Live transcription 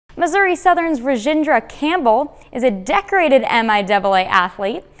Missouri Southern's Rajendra Campbell is a decorated MIAA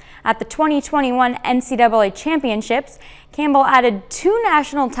athlete. At the 2021 NCAA Championships, Campbell added 2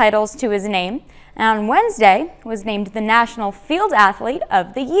 national titles to his name, and on Wednesday was named the National Field Athlete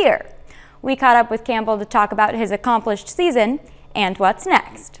of the Year. We caught up with Campbell to talk about his accomplished season and what's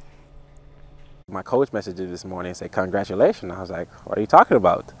next. My coach messaged me this morning and said, "Congratulations." I was like, "What are you talking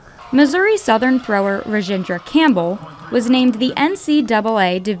about?" Missouri Southern thrower Rajendra Campbell was named the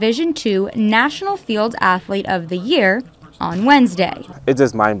NCAA Division II National Field Athlete of the Year on Wednesday. It's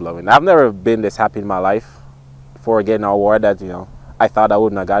just mind-blowing. I've never been this happy in my life for getting an award that, I thought I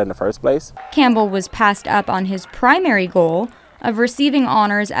wouldn't have got in the first place. Campbell was passed up on his primary goal of receiving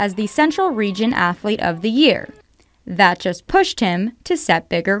honors as the Central Region Athlete of the Year. That just pushed him to set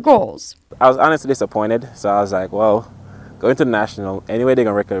bigger goals. I was honestly disappointed, so I was like, well, going to the national, anyway they're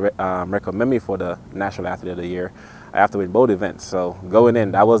going to recommend me for the National Athlete of the Year, I have to win both events. So going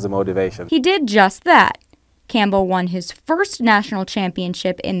in, that was the motivation. He did just that. Campbell won his first national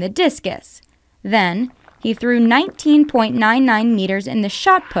championship in the discus. Then, he threw 19.99 meters in the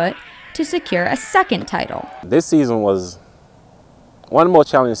shot put to secure a second title. This season was one of the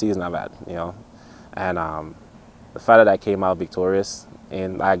most challenging seasons I've had, and the fact that I came out victorious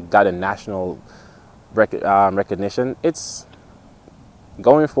and I got a national recognition, it's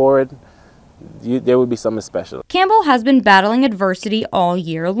going forward, there would be something special. Campbell has been battling adversity all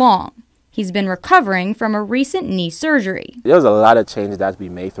year long. He's been recovering from a recent knee surgery. There was a lot of changes that had to be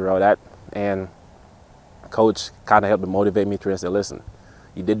made throughout that, and Coach kind of helped to motivate me through and said, "Listen,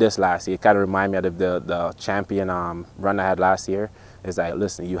 you did this last year." It kind of reminded me of the champion run I had last year. It's like,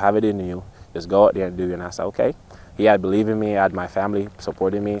 listen, you have it in you. Just go out there and do it. And I said, okay. He had believed in me. I had my family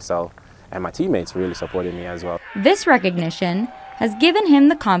supporting me, and my teammates really supported me as well. This recognition has given him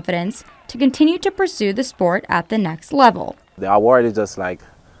the confidence to continue to pursue the sport at the next level. The award is just like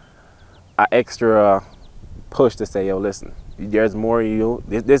an extra push to say, yo, listen, there's more in you.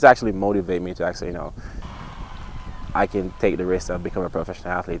 This actually motivates me to actually, I can take the risk of becoming a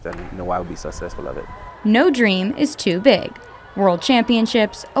professional athlete and I will be successful of it. No dream is too big. World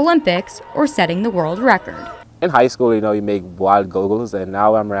Championships, Olympics, or setting the world record. In high school, you make wild goals, and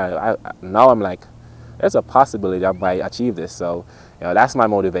now I'm like, there's a possibility I might achieve this. So, that's my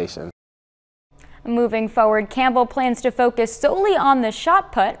motivation. Moving forward, Campbell plans to focus solely on the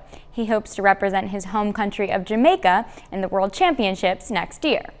shot put. He hopes to represent his home country of Jamaica in the World Championships next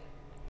year.